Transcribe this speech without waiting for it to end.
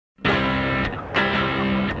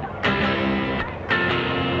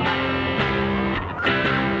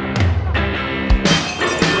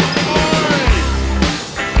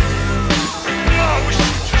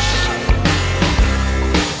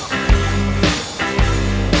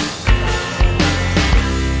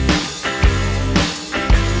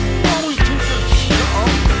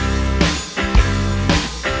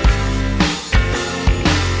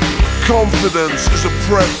Confidence is a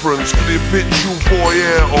preference for the habitual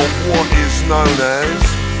voyeur of what is known as.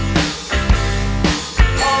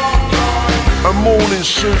 A morning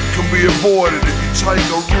suit can be avoided if you take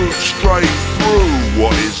a route straight through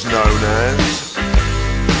what is known as.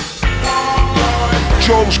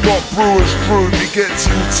 John's got brewer's droop, he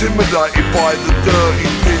gets intimidated by the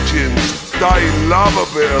dirty pigeons. They love a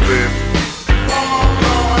bit of him.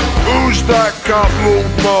 Who's that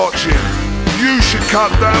gutlord marching? You should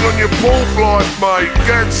cut down on your Parklife, mate.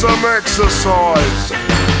 Get some exercise.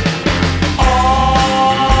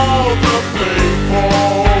 All the people,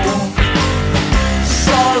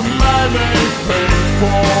 so many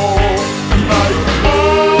people, and they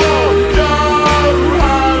all go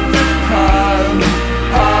hand in hand,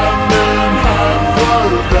 hand in hand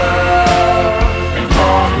through their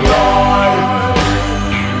Parklife.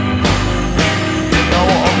 You know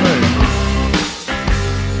what I mean?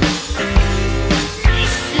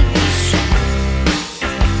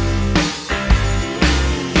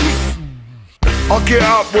 I get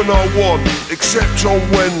up when I want, except on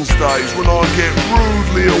Wednesdays when I get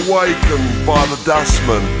rudely awakened by the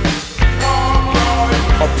dustmen.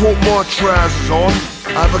 I put my trousers on,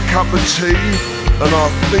 have a cup of tea, and I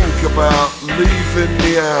think about leaving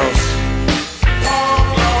the house.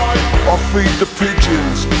 I feed the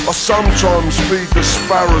pigeons, I sometimes feed the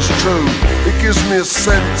sparrows too. It gives me a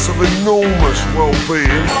sense of enormous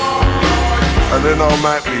well-being. And then I'm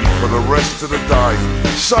happy for the rest of the day,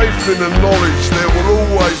 safe in the knowledge there will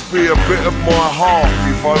always be a bit of my heart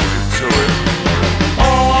devoted to it.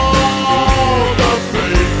 All the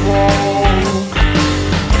people,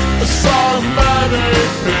 so many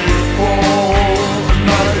people, and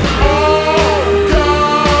they all go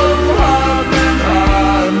hand in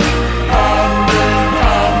hand, hand in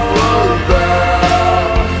hand through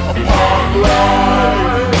their Parklife.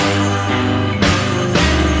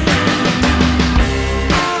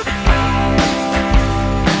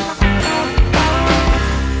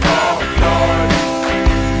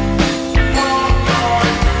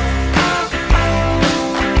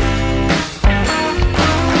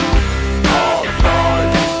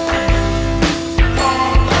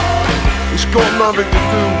 Got nothing to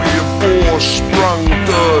do with your four-sprung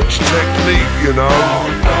dirge technique, you know.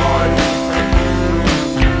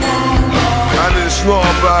 And it's not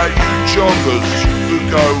about you joggers who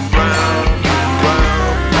go